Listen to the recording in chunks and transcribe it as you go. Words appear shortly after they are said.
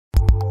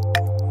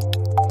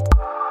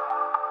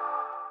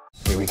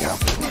go.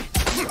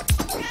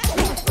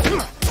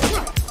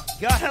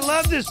 God, I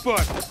love this book.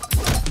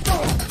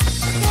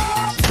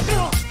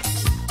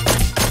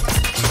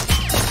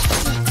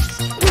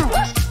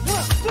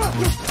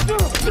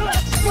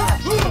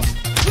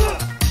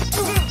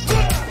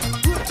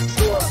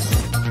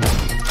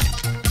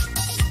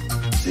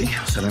 See,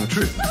 I'm telling the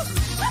truth.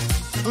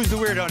 Who's the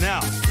weirdo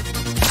now?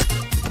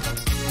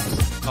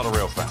 Not a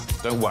real fan.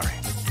 Don't worry.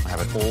 I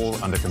have it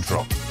all under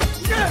control.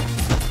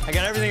 I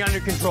got everything under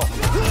control.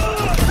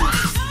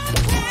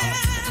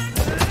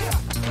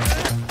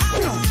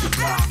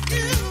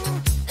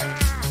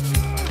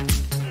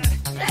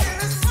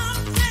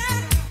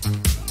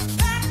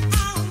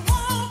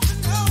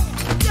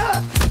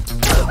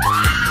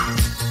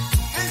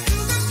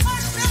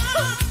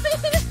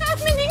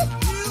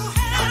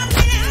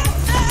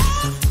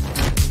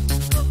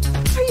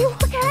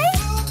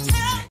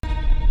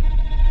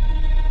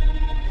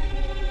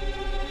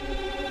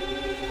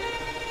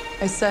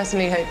 I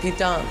certainly hope you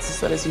dance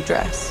as well as you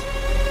dress.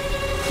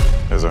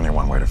 There's only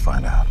one way to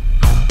find out.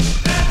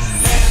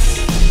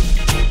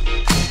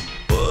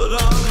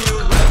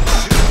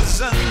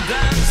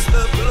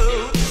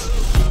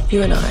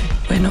 You and I,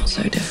 we're not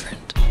so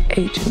different.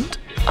 Agent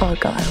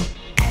Argylle.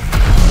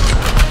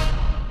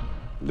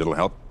 Little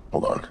help?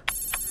 Hold on.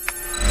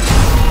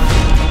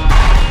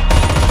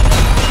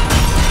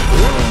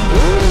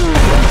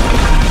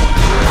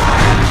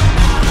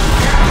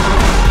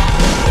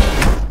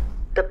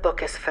 The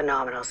book is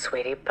phenomenal,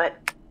 sweetie, but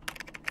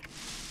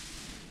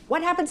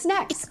what happens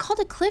next? It's called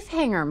a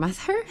cliffhanger,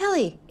 Mother.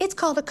 Elly, it's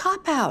called a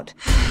cop-out.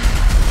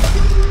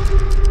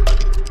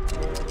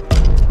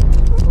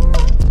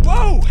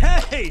 Whoa,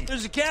 hey,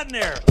 there's a cat in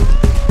there.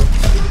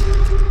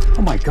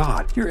 Oh my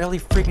God, you're Elly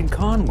freaking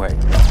Conway.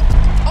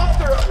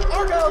 Author of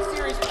Argylle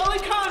series, Elly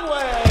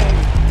Conway!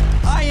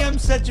 I am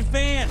such a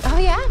fan. Oh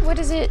yeah? What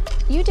is it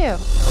you do?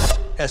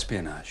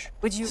 Espionage.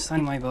 Would you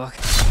sign my book?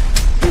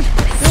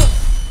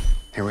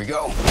 Here we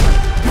go.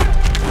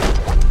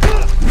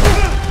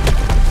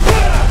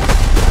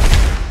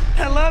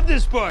 I love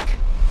this book.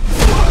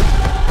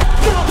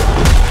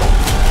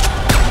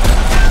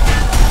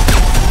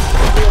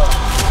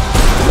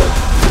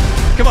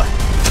 Come on.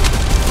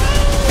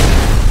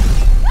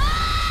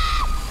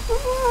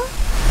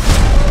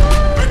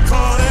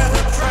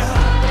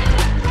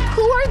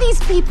 Who are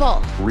these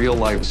people? Real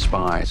life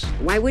spies.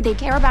 Why would they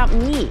care about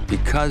me?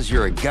 Because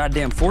you're a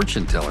goddamn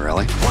fortune teller,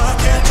 Elly.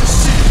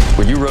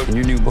 What you wrote in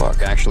your new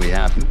book actually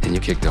happened, and you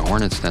kicked a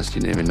hornet's nest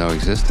you didn't even know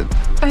existed.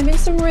 I'm in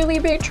some really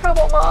big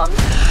trouble, Mom.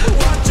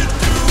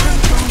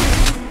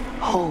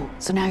 Oh,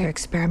 so now you're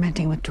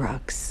experimenting with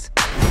drugs.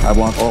 I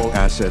want all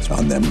assets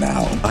on them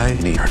now. I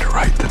need her to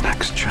write the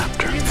next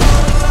chapter.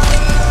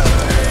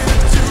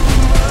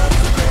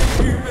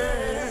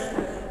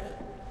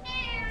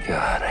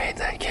 God, I hate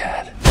that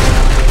cat.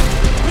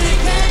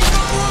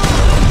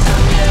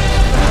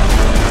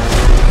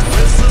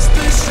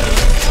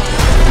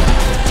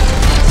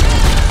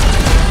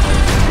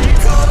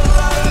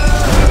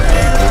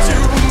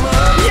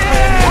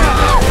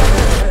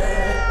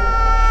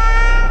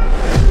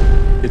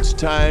 It's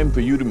time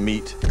for you to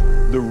meet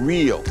the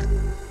real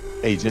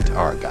Agent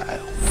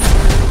Argylle.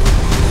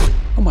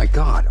 Oh my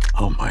God.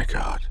 Oh my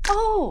God.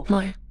 Oh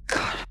my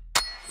God.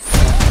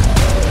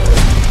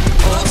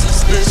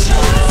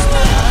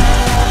 Suspicious.